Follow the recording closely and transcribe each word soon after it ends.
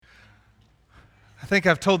think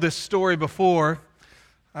I've told this story before.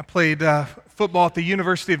 I played football at the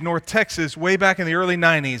University of North Texas way back in the early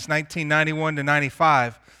 90s, 1991 to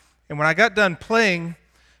 95. And when I got done playing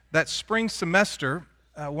that spring semester,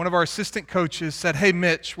 one of our assistant coaches said, "Hey,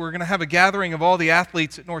 Mitch, we're going to have a gathering of all the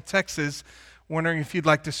athletes at North Texas, wondering if you'd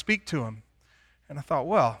like to speak to them." And I thought,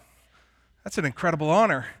 well, that's an incredible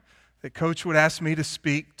honor that Coach would ask me to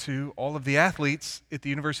speak to all of the athletes at the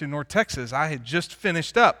University of North Texas. I had just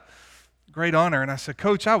finished up. Great honor. And I said,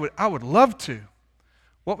 "Coach, I would love to.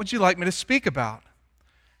 What would you like me to speak about?"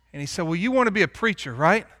 And he said, "Well, you want to be a preacher,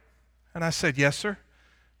 right?" And I said, "Yes, sir."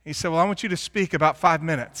 He said, "Well, I want you to speak about 5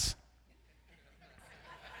 minutes."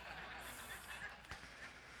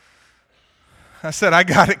 I said, "I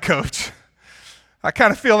got it, Coach." I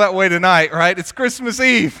kind of feel that way tonight, right? It's Christmas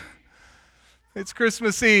Eve. It's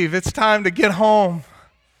Christmas Eve. It's time to get home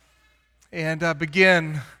and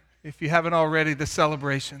begin, if you haven't already, the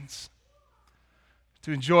celebrations.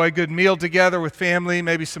 To enjoy a good meal together with family,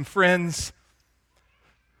 maybe some friends,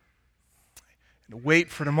 and to wait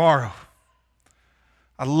for tomorrow.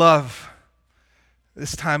 I love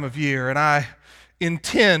this time of year, and I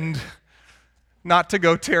intend not to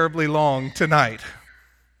go terribly long tonight.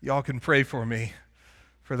 Y'all can pray for me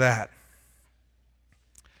for that.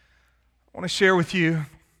 I want to share with you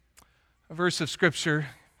a verse of Scripture.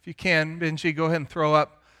 If you can, Benji, go ahead and throw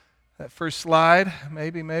up that first slide.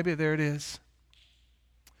 Maybe, there it is.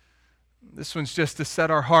 This one's just to set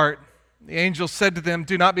our heart. The angel said to them,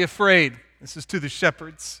 "Do not be afraid." This is to the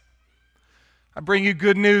shepherds. "I bring you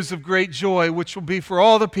good news of great joy, which will be for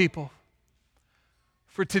all the people.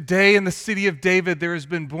 For today in the city of David there has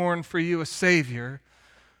been born for you a Savior,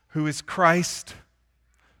 who is Christ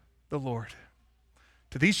the Lord."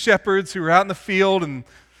 To these shepherds who were out in the field, and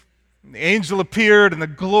the angel appeared, and the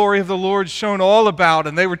glory of the Lord shone all about,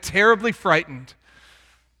 and they were terribly frightened.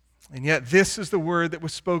 And yet this is the word that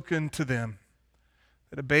was spoken to them,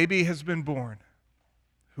 that a baby has been born,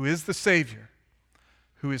 who is the Savior,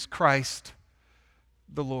 who is Christ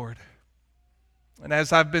the Lord. And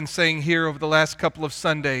as I've been saying here over the last couple of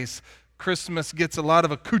Sundays, Christmas gets a lot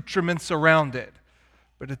of accoutrements around it.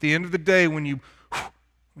 But at the end of the day, when you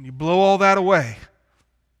blow all that away,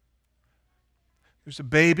 there's a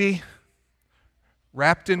baby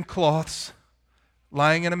wrapped in cloths,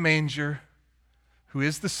 lying in a manger, who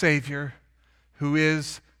is the Savior, who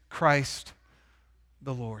is Christ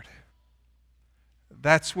the Lord.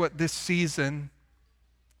 That's what this season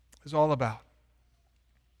is all about,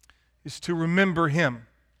 is to remember Him,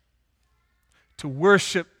 to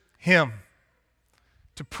worship Him,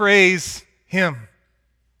 to praise Him,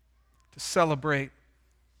 to celebrate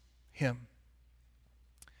Him.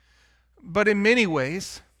 But in many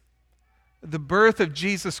ways, the birth of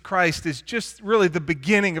Jesus Christ is just really the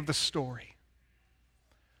beginning of the story,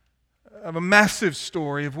 of a massive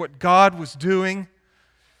story of what God was doing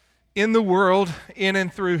in the world in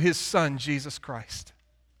and through His Son, Jesus Christ.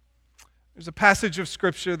 There's a passage of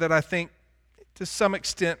Scripture that I think to some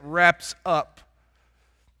extent wraps up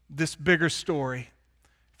this bigger story.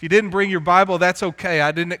 If you didn't bring your Bible, that's okay.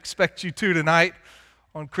 I didn't expect you to tonight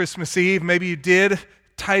on Christmas Eve. Maybe you did.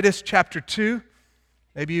 Titus chapter 2.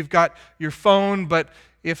 Maybe you've got your phone, but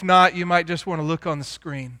if not, you might just want to look on the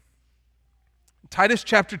screen. Titus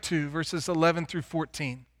chapter 2, verses 11 through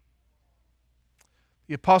 14.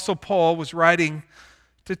 The Apostle Paul was writing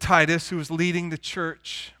to Titus, who was leading the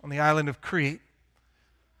church on the island of Crete.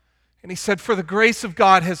 And he said, "For the grace of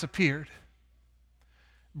God has appeared,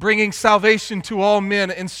 bringing salvation to all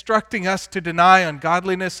men, instructing us to deny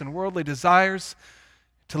ungodliness and worldly desires,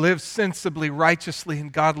 to live sensibly, righteously,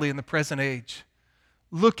 and godly in the present age,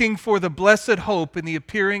 looking for the blessed hope in the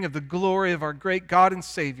appearing of the glory of our great God and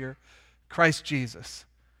Savior, Christ Jesus,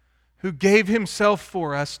 who gave Himself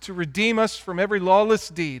for us to redeem us from every lawless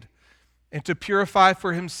deed and to purify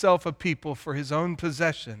for Himself a people for His own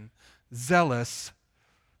possession, zealous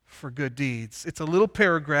for good deeds." It's a little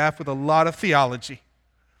paragraph with a lot of theology.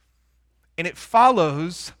 And it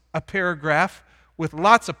follows a paragraph with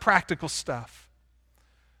lots of practical stuff,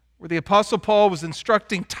 where the Apostle Paul was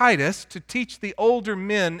instructing Titus to teach the older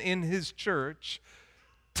men in his church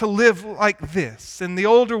to live like this, and the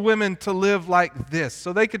older women to live like this,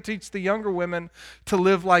 so they could teach the younger women to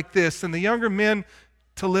live like this, and the younger men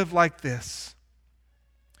to live like this,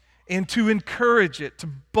 and to encourage it, to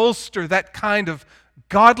bolster that kind of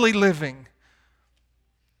godly living.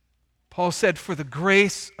 Paul said, "For the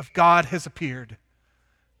grace of God has appeared,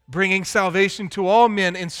 bringing salvation to all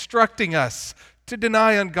men, instructing us to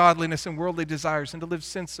deny ungodliness and worldly desires and to live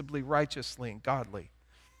sensibly, righteously, and godly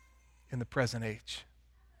in the present age."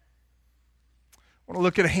 I want to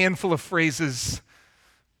look at a handful of phrases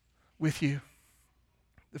with you.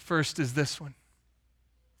 The first is this one.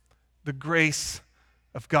 The grace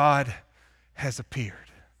of God has appeared.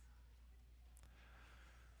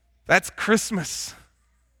 That's Christmas.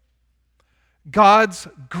 God's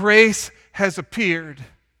grace has appeared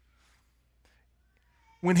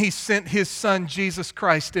when He sent His Son, Jesus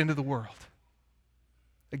Christ, into the world.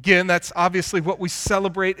 Again, that's obviously what we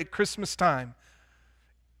celebrate at Christmas time,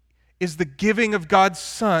 is the giving of God's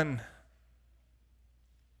Son,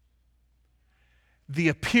 the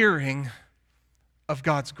appearing of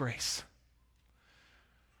God's grace.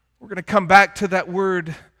 We're going to come back to that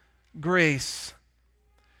word grace.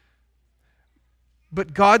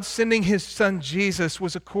 But God sending His Son Jesus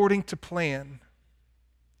was according to plan.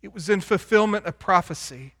 It was in fulfillment of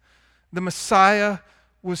prophecy. The Messiah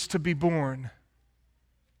was to be born.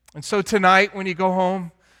 And so tonight when you go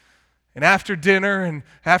home, and after dinner, and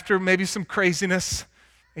after maybe some craziness,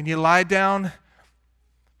 and you lie down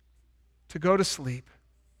to go to sleep,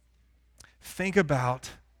 think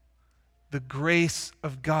about the grace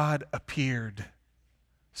of God appeared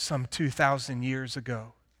some 2,000 years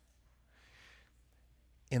ago.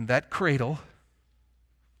 In that cradle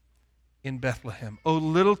in Bethlehem. O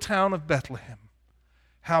little town of Bethlehem,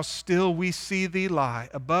 how still we see thee lie.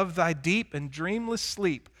 Above thy deep and dreamless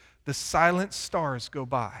sleep, the silent stars go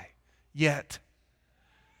by. Yet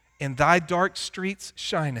in thy dark streets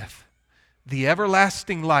shineth the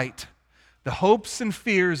everlasting light. The hopes and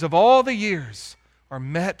fears of all the years are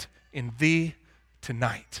met in thee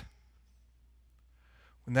tonight.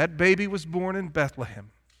 When that baby was born in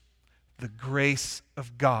Bethlehem, the grace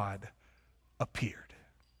of God appeared.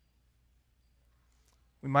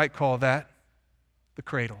 We might call that the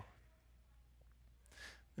cradle.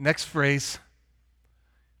 The next phrase,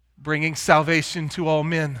 bringing salvation to all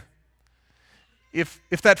men.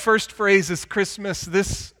 If that first phrase is Christmas,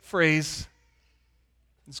 this phrase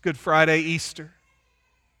is Good Friday, Easter.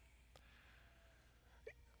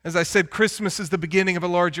 As I said, Christmas is the beginning of a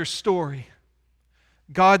larger story.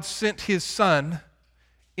 God sent His Son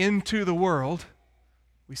into the world.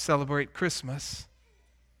 We celebrate Christmas.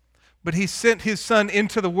 But He sent His Son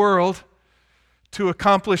into the world to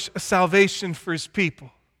accomplish a salvation for His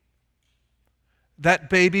people. That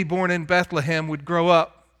baby born in Bethlehem would grow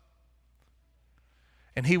up.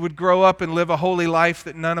 And he would grow up and live a holy life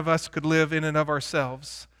that none of us could live in and of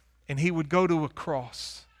ourselves. And he would go to a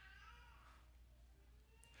cross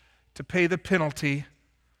to pay the penalty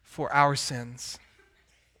for our sins.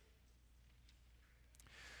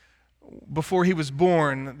 Before he was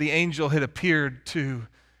born, the angel had appeared to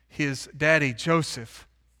his daddy, Joseph,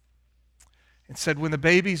 and said, when the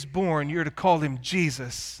baby's born, you're to call him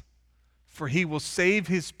Jesus, for he will save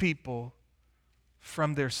his people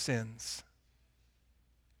from their sins.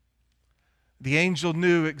 The angel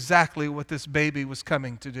knew exactly what this baby was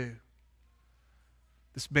coming to do.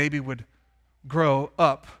 This baby would grow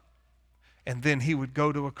up, and then he would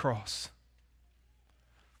go to a cross.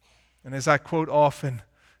 And as I quote often,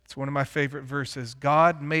 it's one of my favorite verses,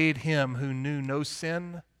 God made him who knew no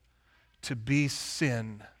sin to be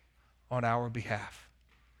sin on our behalf,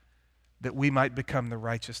 that we might become the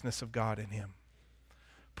righteousness of God in him.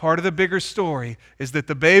 Part of the bigger story is that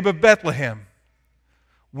the babe of Bethlehem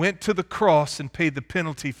went to the cross and paid the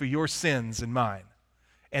penalty for your sins and mine.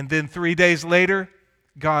 And then 3 days later,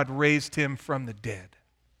 God raised him from the dead.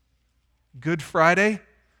 Good Friday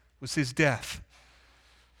was his death.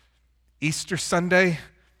 Easter Sunday,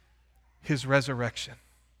 his resurrection.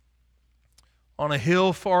 On a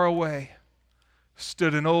hill far away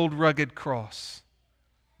stood an old rugged cross,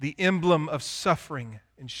 the emblem of suffering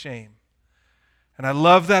and shame. And I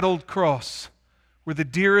love that old cross where the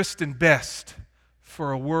dearest and best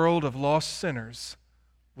for a world of lost sinners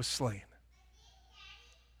was slain.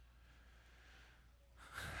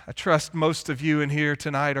 I trust most of you in here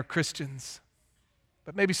tonight are Christians,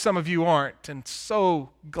 but maybe some of you aren't, and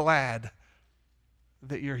so glad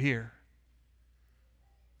that you're here.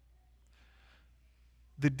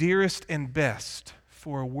 The dearest and best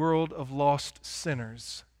for a world of lost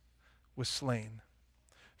sinners was slain.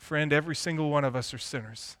 Friend, every single one of us are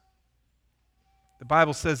sinners. The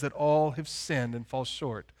Bible says that all have sinned and fall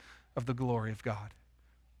short of the glory of God.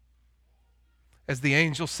 As the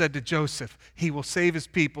angel said to Joseph, he will save his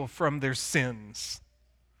people from their sins.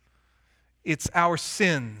 It's our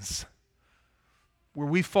sins where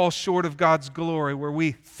we fall short of God's glory, where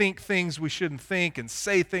we think things we shouldn't think and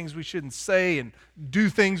say things we shouldn't say and do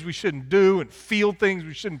things we shouldn't do and feel things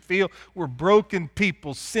we shouldn't feel. We're broken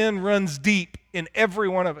people. Sin runs deep in every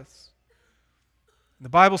one of us. The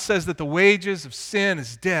Bible says that the wages of sin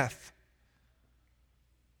is death.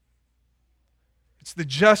 It's the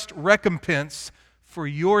just recompense for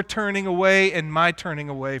your turning away and my turning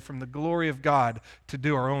away from the glory of God to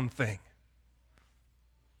do our own thing.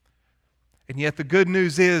 And yet the good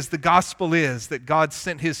news is, the gospel is, that God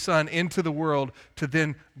sent His Son into the world to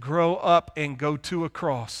then grow up and go to a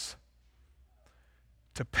cross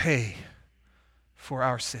to pay for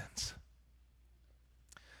our sins.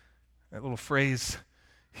 That little phrase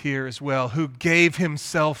here as well, who gave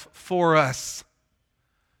Himself for us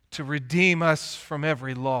to redeem us from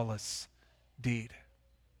every lawless deed.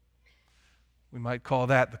 We might call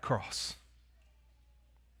that the cross.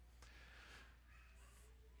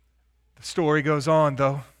 The story goes on,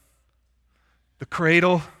 though. The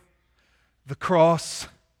cradle, the cross,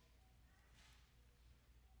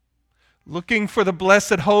 looking for the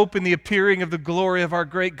blessed hope in the appearing of the glory of our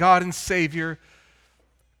great God and Savior,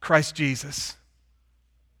 Christ Jesus.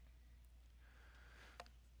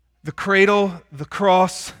 The cradle, the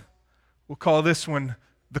cross, we'll call this one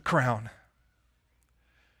the crown.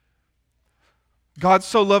 God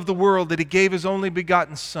so loved the world that He gave His only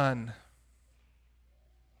begotten Son.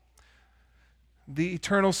 The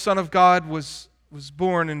eternal Son of God was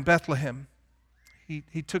born in Bethlehem.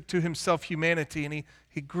 He took to Himself humanity, and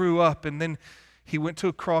he grew up, and then He went to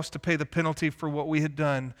a cross to pay the penalty for what we had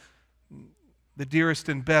done. The dearest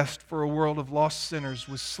and best for a world of lost sinners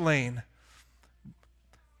was slain.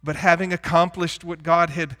 But having accomplished what God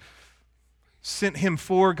had sent Him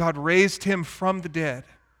for, God raised Him from the dead.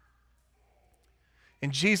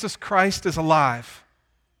 And Jesus Christ is alive.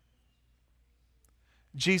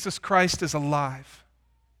 Jesus Christ is alive.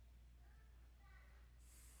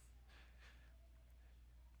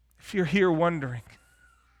 If you're here wondering,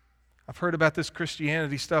 I've heard about this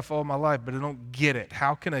Christianity stuff all my life, but I don't get it.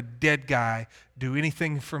 How can a dead guy do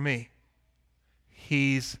anything for me?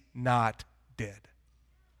 He's not dead.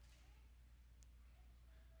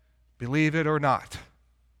 Believe it or not.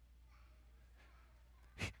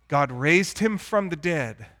 God raised Him from the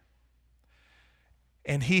dead,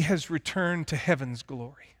 and He has returned to heaven's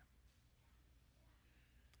glory.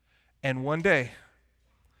 And one day,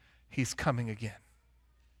 He's coming again.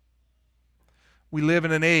 We live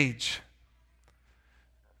in an age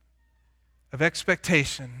of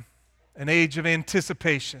expectation, an age of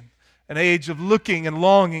anticipation, an age of looking and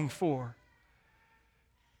longing for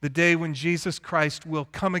the day when Jesus Christ will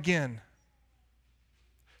come again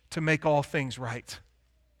to make all things right.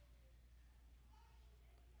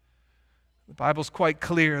 The Bible's quite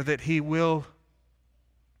clear that He will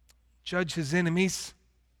judge His enemies.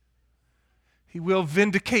 He will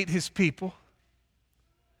vindicate His people.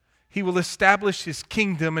 He will establish His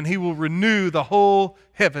kingdom, and He will renew the whole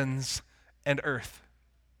heavens and earth.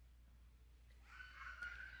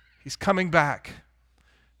 He's coming back.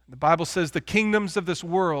 The Bible says the kingdoms of this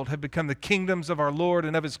world have become the kingdoms of our Lord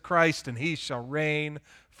and of His Christ, and He shall reign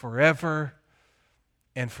forever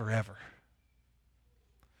and forever.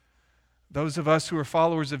 Those of us who are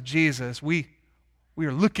followers of Jesus, we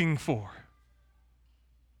are looking for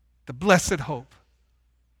the blessed hope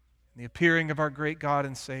and the appearing of our great God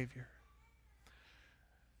and Savior.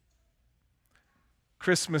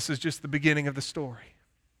 Christmas is just the beginning of the story.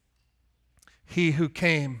 He who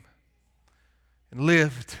came and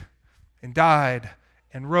lived and died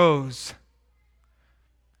and rose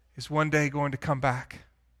is one day going to come back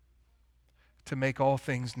to make all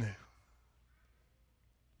things new.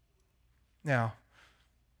 Now,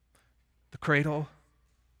 the cradle,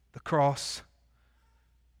 the cross,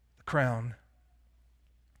 the crown.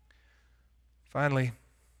 Finally,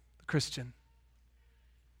 the Christian.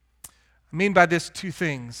 I mean by this two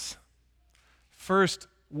things. First,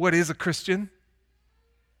 what is a Christian?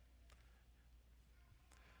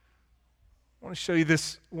 I want to show you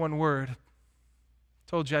this one word. I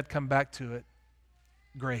told you I'd come back to it.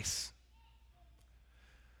 Grace.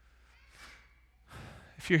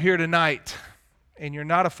 If you're here tonight and you're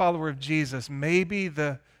not a follower of Jesus, maybe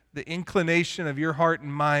the inclination of your heart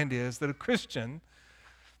and mind is that a Christian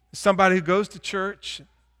is somebody who goes to church,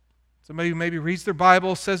 somebody who maybe reads their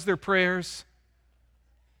Bible, says their prayers,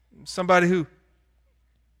 somebody who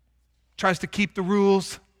tries to keep the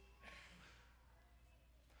rules.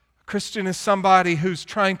 A Christian is somebody who's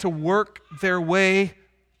trying to work their way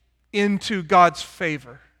into God's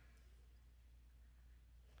favor.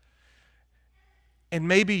 And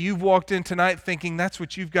maybe you've walked in tonight thinking that's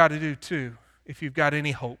what you've got to do too, if you've got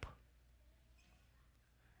any hope.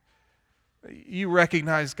 You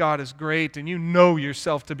recognize God as great and you know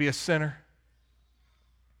yourself to be a sinner.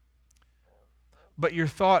 But your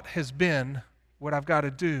thought has been, what I've got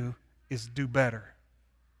to do is do better.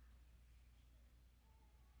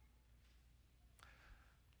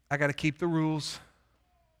 I got to keep the rules.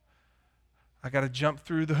 I got to jump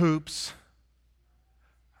through the hoops.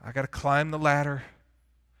 I got to climb the ladder,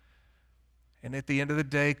 and at the end of the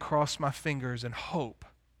day, cross my fingers and hope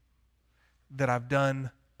that I've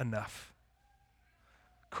done enough.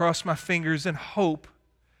 Cross my fingers and hope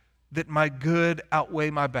that my good outweigh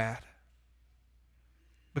my bad.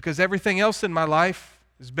 Because everything else in my life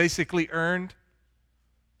is basically earned.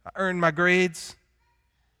 I earned my grades.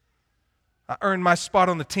 I earned my spot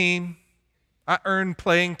on the team. I earned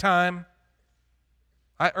playing time.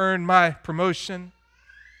 I earned my promotion.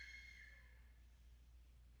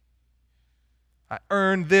 I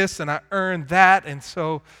earned this and I earned that, and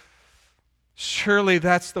so surely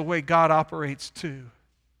that's the way God operates too.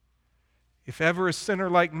 If ever a sinner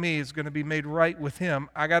like me is going to be made right with Him,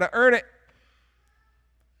 I got to earn it.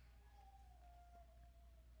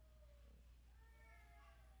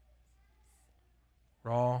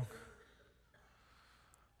 Wrong.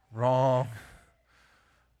 Wrong.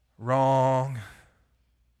 Wrong.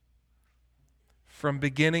 From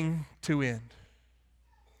beginning to end,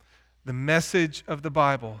 the message of the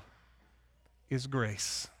Bible is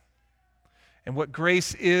grace. And what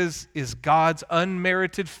grace is God's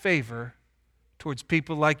unmerited favor towards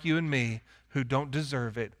people like you and me who don't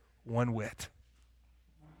deserve it one whit.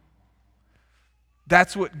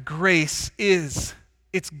 That's what grace is.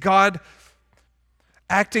 It's God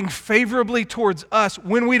acting favorably towards us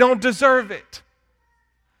when we don't deserve it.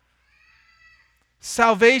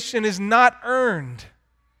 Salvation is not earned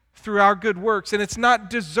through our good works, and it's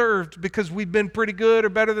not deserved because we've been pretty good or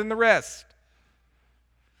better than the rest.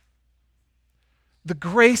 The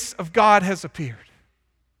grace of God has appeared.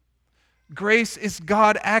 Grace is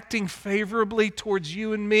God acting favorably towards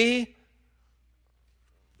you and me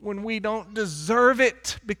when we don't deserve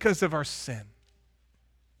it because of our sin.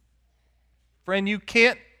 Friend, you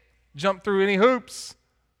can't jump through any hoops.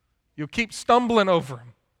 You'll keep stumbling over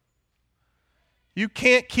them. You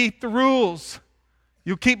can't keep the rules.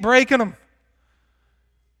 You'll keep breaking them.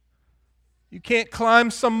 You can't climb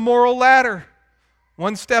some moral ladder.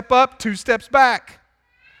 One step up, two steps back.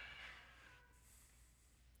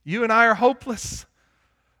 You and I are hopeless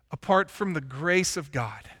apart from the grace of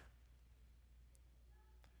God.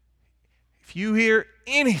 If you hear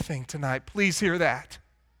anything tonight, please hear that.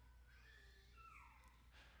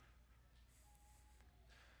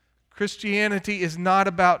 Christianity is not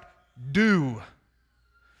about do.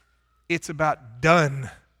 It's about done.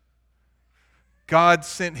 God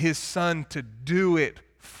sent His Son to do it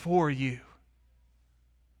for you.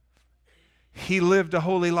 He lived a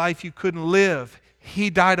holy life you couldn't live. He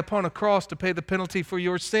died upon a cross to pay the penalty for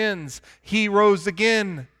your sins. He rose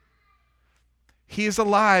again. He is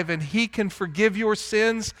alive, and He can forgive your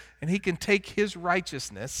sins, and He can take His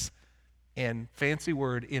righteousness and, fancy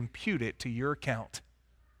word, impute it to your account.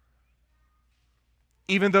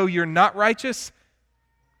 Even though you're not righteous,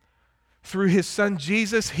 through His Son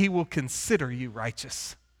Jesus, He will consider you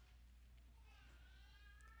righteous.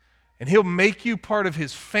 And He'll make you part of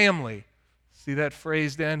His family. See that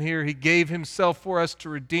phrase down here? He gave Himself for us to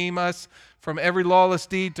redeem us from every lawless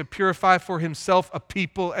deed, to purify for Himself a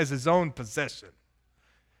people as His own possession.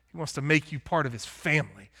 He wants to make you part of His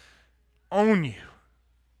family, own you.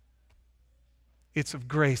 It's of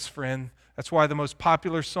grace, friend. That's why the most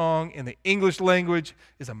popular song in the English language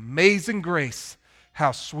is Amazing Grace.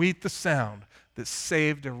 How sweet the sound that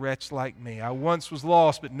saved a wretch like me. I once was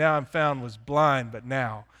lost, but now I'm found, was blind, but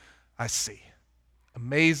now I see.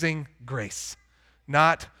 Amazing grace.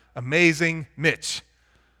 Not amazing Mitch.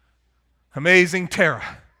 Amazing Tara.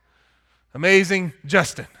 Amazing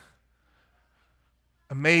Justin.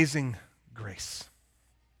 Amazing grace.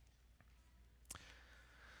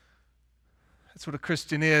 That's what a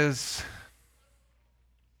Christian is.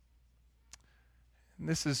 And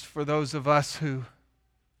this is for those of us who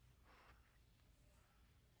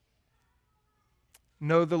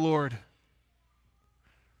know the Lord.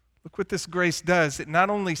 Look what this grace does. It not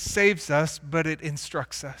only saves us, but it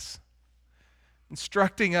instructs us.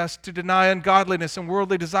 Instructing us to deny ungodliness and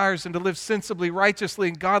worldly desires and to live sensibly, righteously,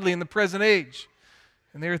 and godly in the present age.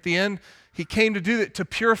 And there at the end, He came to do that, to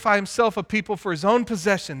purify Himself a people for His own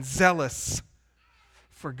possession, zealous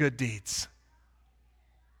for good deeds.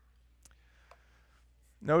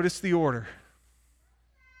 Notice the order.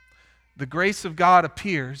 The grace of God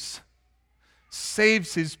appears,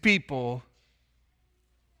 saves His people,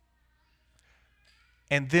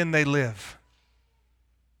 and then they live.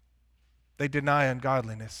 They deny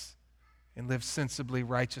ungodliness and live sensibly,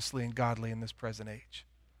 righteously, and godly in this present age.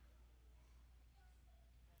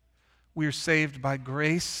 We are saved by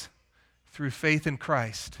grace through faith in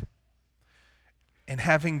Christ. And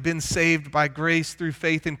having been saved by grace through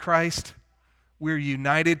faith in Christ, we're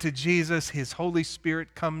united to Jesus. His Holy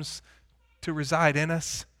Spirit comes to reside in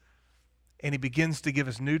us. and He begins to give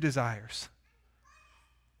us new desires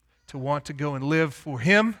to want to go and live for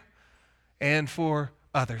Him and for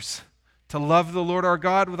others, to love the Lord our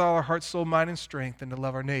God with all our heart, soul, mind, and strength, and to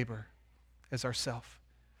love our neighbor as ourself.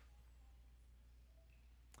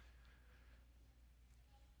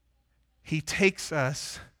 He takes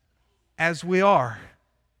us as we are,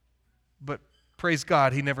 but praise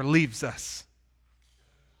God, He never leaves us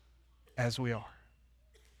as we are.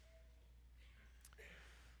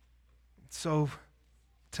 So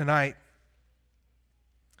tonight,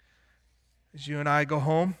 as you and I go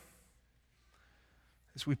home,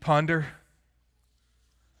 as we ponder,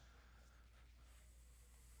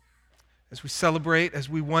 as we celebrate, as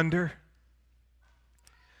we wonder,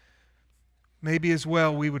 maybe as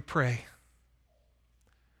well we would pray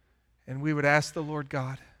and we would ask the Lord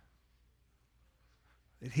God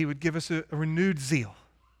that He would give us a renewed zeal.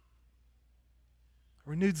 A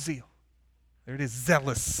renewed zeal. There it is,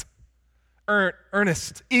 zealous,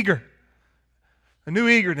 earnest, eager. A new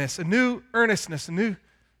eagerness, a new earnestness, a new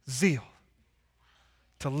zeal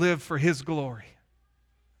to live for His glory,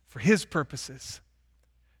 for His purposes,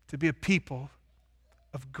 to be a people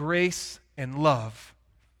of grace and love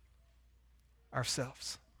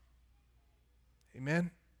ourselves.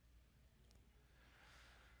 Amen?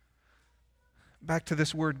 Back to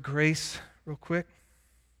this word grace real quick.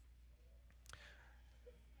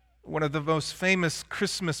 One of the most famous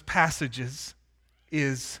Christmas passages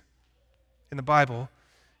is in the Bible.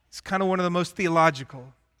 It's kind of one of the most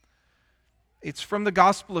theological. It's from the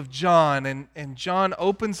Gospel of John, and John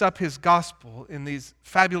opens up his Gospel in these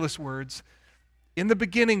fabulous words. In the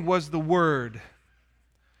beginning was the Word,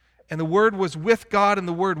 and the Word was with God, and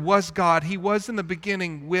the Word was God. He was in the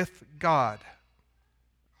beginning with God.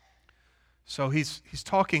 So he's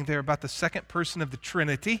talking there about the second person of the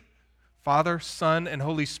Trinity, Father, Son, and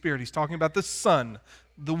Holy Spirit. He's talking about the Son,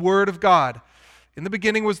 the Word of God. In the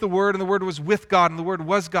beginning was the Word, and the Word was with God, and the Word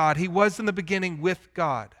was God. He was in the beginning with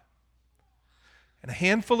God. And a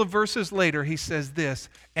handful of verses later, he says this,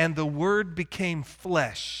 and the Word became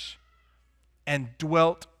flesh and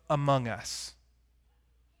dwelt among us.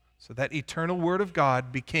 So that eternal Word of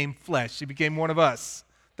God became flesh. He became one of us.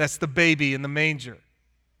 That's the baby in the manger.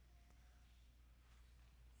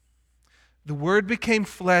 The Word became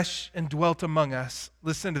flesh and dwelt among us.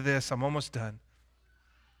 Listen to this, I'm almost done.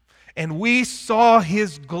 And we saw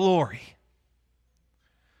His glory.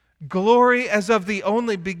 Glory as of the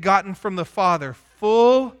only begotten from the Father,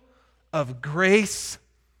 full of grace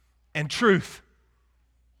and truth.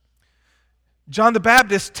 John the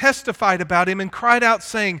Baptist testified about Him and cried out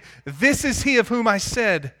saying, this is He of whom I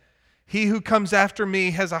said, he who comes after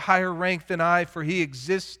me has a higher rank than I, for He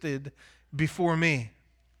existed before me.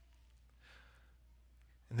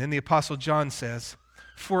 And then the Apostle John says,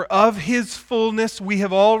 for of His fullness we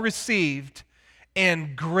have all received,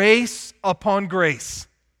 and grace upon grace.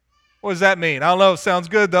 What does that mean? I don't know. Sounds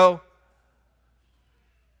good, though.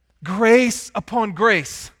 Grace upon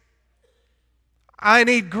grace. I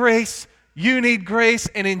need grace. You need grace.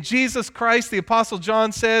 And in Jesus Christ, the Apostle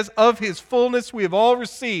John says, of His fullness we have all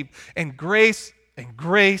received, and grace and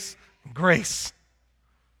grace and grace.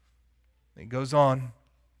 And he goes on.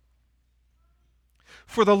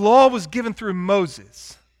 For the law was given through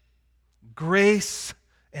Moses. Grace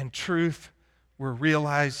and truth were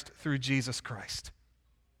realized through Jesus Christ.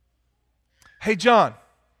 Hey, John,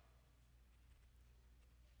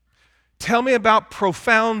 tell me about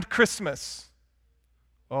profound Christmas.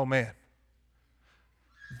 Oh, man.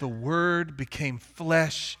 The Word became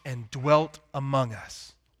flesh and dwelt among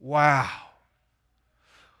us. Wow.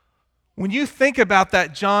 When you think about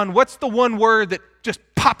that, John, what's the one word that just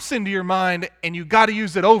pops into your mind and you got to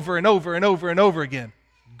use it over and over and over and over again?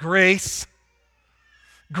 Grace.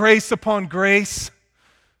 Grace upon grace.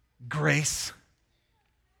 Grace.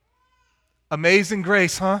 Amazing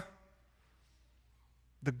grace, huh?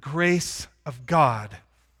 The grace of God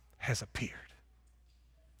has appeared.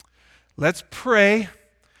 Let's pray.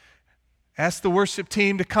 Ask the worship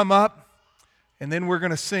team to come up, and then we're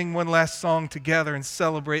going to sing one last song together and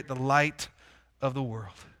celebrate the light of the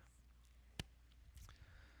world.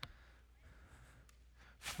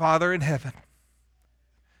 Father in heaven,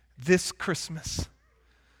 this Christmas,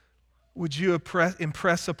 would you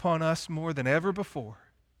impress upon us more than ever before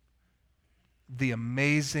the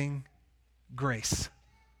amazing grace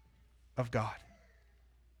of God?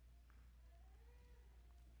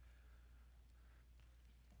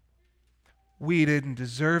 We didn't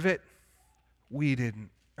deserve it. We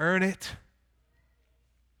didn't earn it.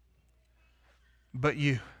 But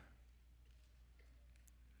you,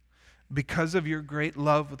 because of your great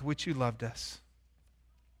love with which you loved us,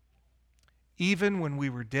 even when we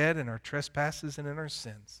were dead in our trespasses and in our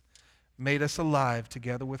sins, made us alive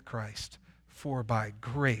together with Christ. For by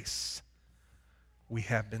grace we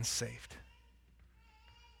have been saved.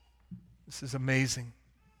 This is amazing.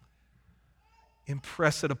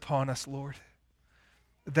 Impress it upon us, Lord,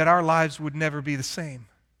 that our lives would never be the same.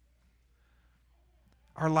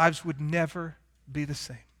 Our lives would never be the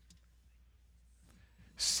same.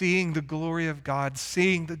 Seeing the glory of God,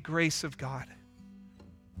 seeing the grace of God,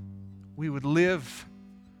 we would live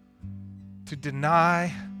to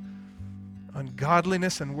deny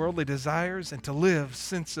ungodliness and worldly desires and to live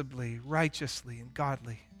sensibly, righteously, and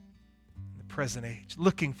godly in the present age,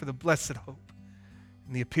 looking for the blessed hope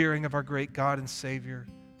and the appearing of our great God and Savior,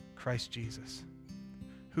 Christ Jesus,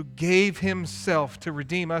 who gave himself to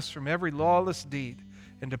redeem us from every lawless deed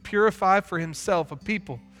and to purify for himself a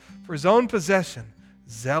people for his own possession,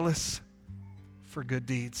 zealous for good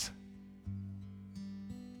deeds.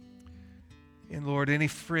 And Lord, any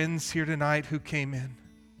friends here tonight who came in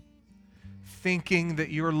thinking that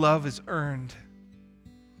your love is earned,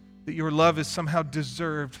 that your love is somehow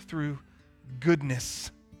deserved through goodness,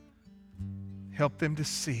 help them to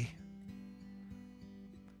see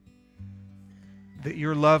that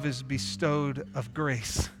your love is bestowed of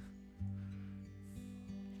grace.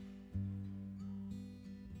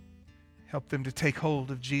 Help them to take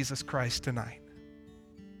hold of Jesus Christ tonight.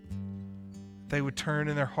 They would turn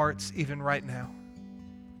in their hearts even right now,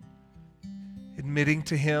 admitting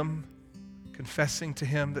to him, confessing to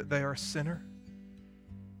him that they are a sinner,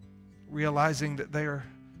 realizing that their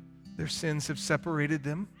sins have separated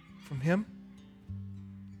them from him,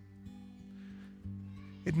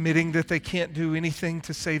 admitting that they can't do anything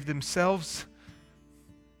to save themselves,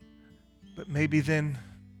 but maybe then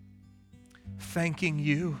thanking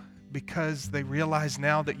you because they realize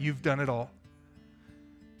now that you've done it all.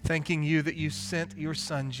 Thanking you that you sent your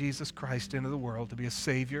Son, Jesus Christ, into the world to be a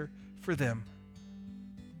Savior for them.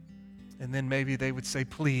 And then maybe they would say,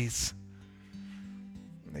 please,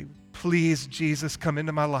 Jesus, come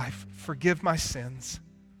into my life. Forgive my sins.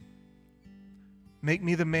 Make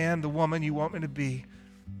me the man, the woman you want me to be.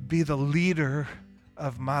 Be the leader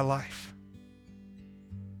of my life.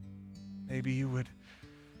 Maybe you would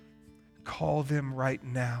call them right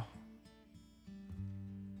now.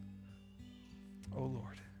 Oh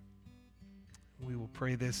Lord, we will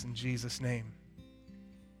pray this in Jesus' name.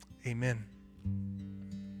 Amen.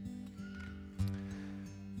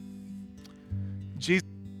 Jesus,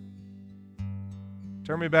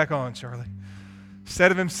 turn me back on, Charlie.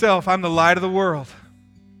 Said of himself, I'm the light of the world.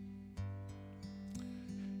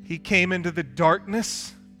 He came into the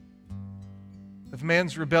darkness of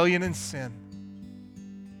man's rebellion and sin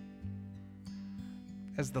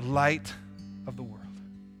as the light of the world.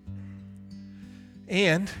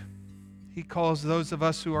 And he calls those of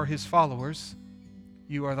us who are his followers,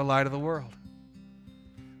 you are the light of the world.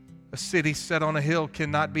 A city set on a hill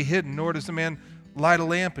cannot be hidden, nor does a man light a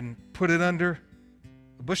lamp and put it under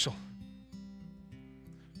a bushel.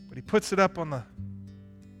 But he puts it up on the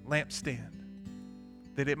lampstand,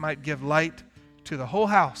 that it might give light to the whole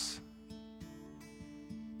house.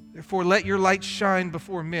 Therefore, let your light shine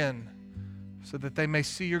before men, so that they may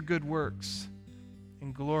see your good works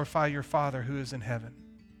and glorify your Father who is in heaven.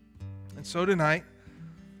 And so tonight,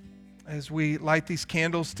 as we light these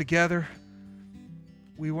candles together,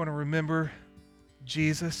 we want to remember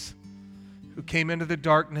Jesus, who came into the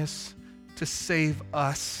darkness to save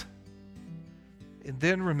us. And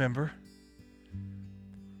then remember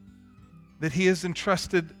that he has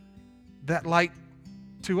entrusted that light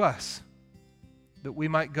to us, that we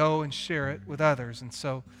might go and share it with others. And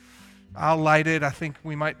so I'll light it. I think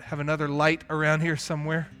we might have another light around here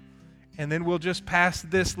somewhere. And then we'll just pass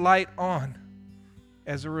this light on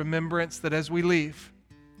as a remembrance that as we leave,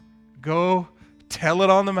 go tell it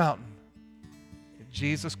on the mountain that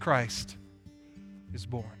Jesus Christ is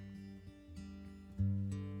born.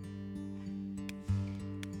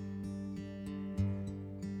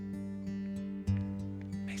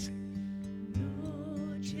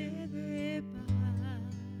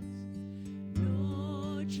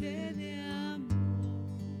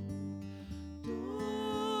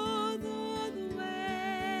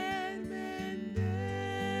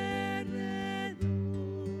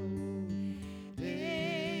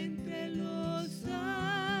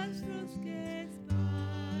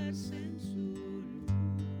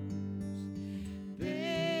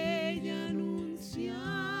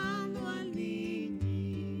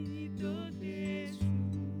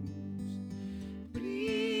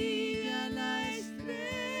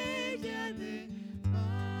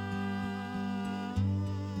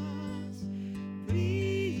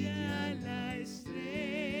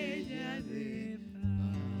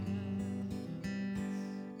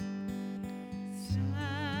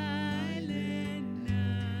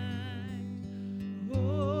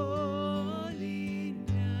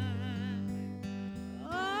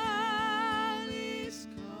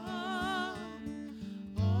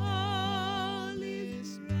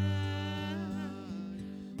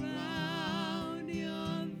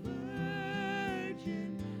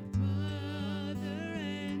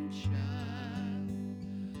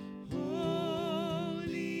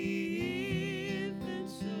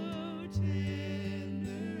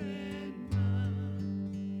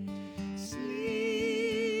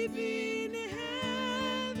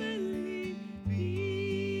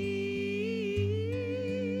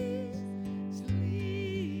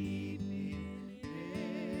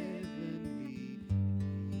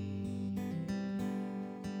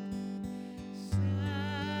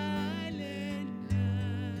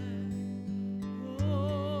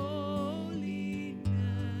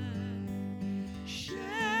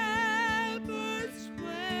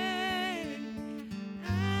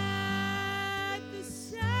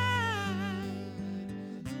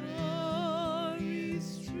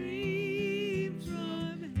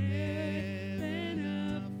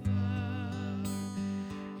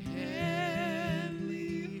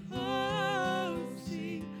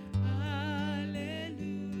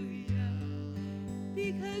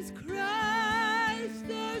 Christ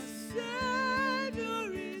the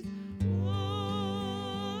Savior is born.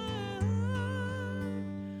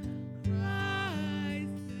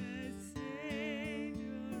 Christ the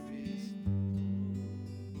Savior is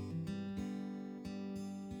born.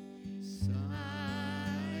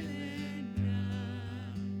 Silent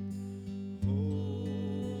night,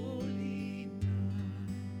 holy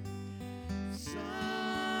night,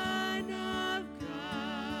 Son of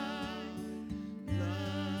God,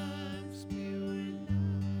 love's pure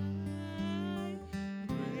light,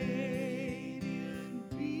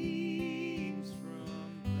 radiant beams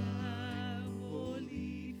from thy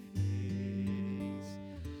holy face,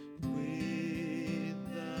 with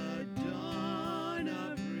the dawn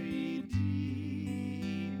of redeeming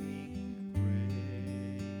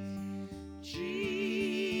grace.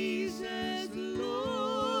 Jesus,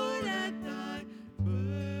 Lord, at thy birth.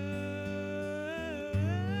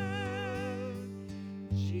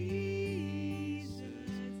 Jesus,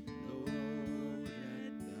 Lord,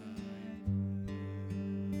 at thy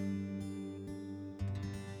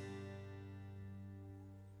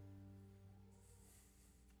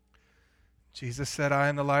Jesus said, I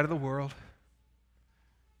am the light of the world.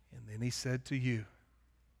 And then he said to you,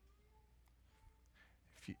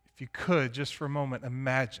 if you could, just for a moment,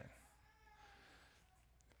 imagine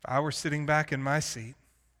if I were sitting back in my seat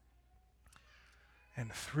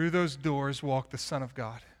and through those doors walked the Son of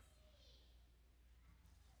God.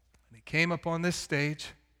 And he came up on this stage,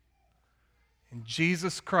 and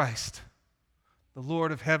Jesus Christ, the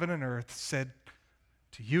Lord of heaven and earth, said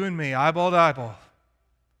to you and me, eyeball to eyeball,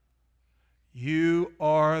 you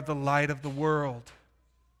are the light of the world.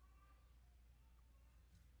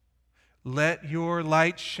 Let your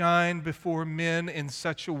light shine before men in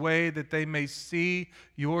such a way that they may see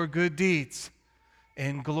your good deeds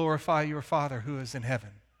and glorify your Father who is in heaven.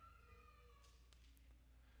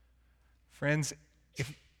 Friends,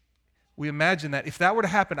 if we imagine that, if that were to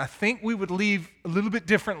happen, I think we would leave a little bit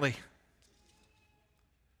differently.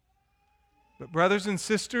 But brothers and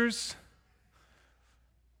sisters,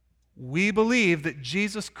 we believe that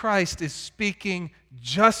Jesus Christ is speaking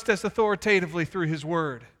just as authoritatively through his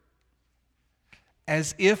word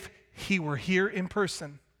as if he were here in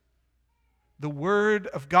person. The word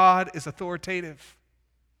of God is authoritative.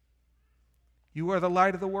 You are the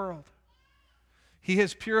light of the world. He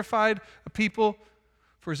has purified a people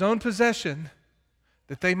for his own possession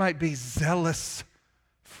that they might be zealous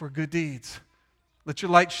for good deeds. Let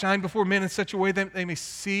your light shine before men in such a way that they may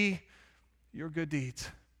see your good deeds.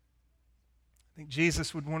 I think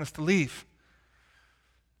Jesus would want us to leave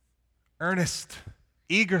earnest,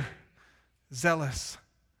 eager, zealous,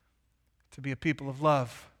 to be a people of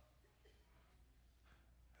love,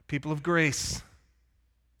 a people of grace, a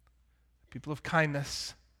people of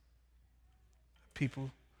kindness, a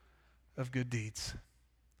people of good deeds.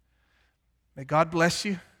 May God bless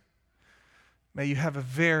you. May you have a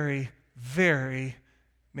very, very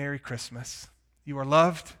Merry Christmas. You are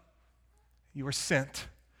loved. You are sent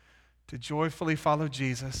to joyfully follow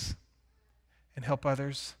Jesus and help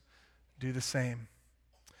others do the same.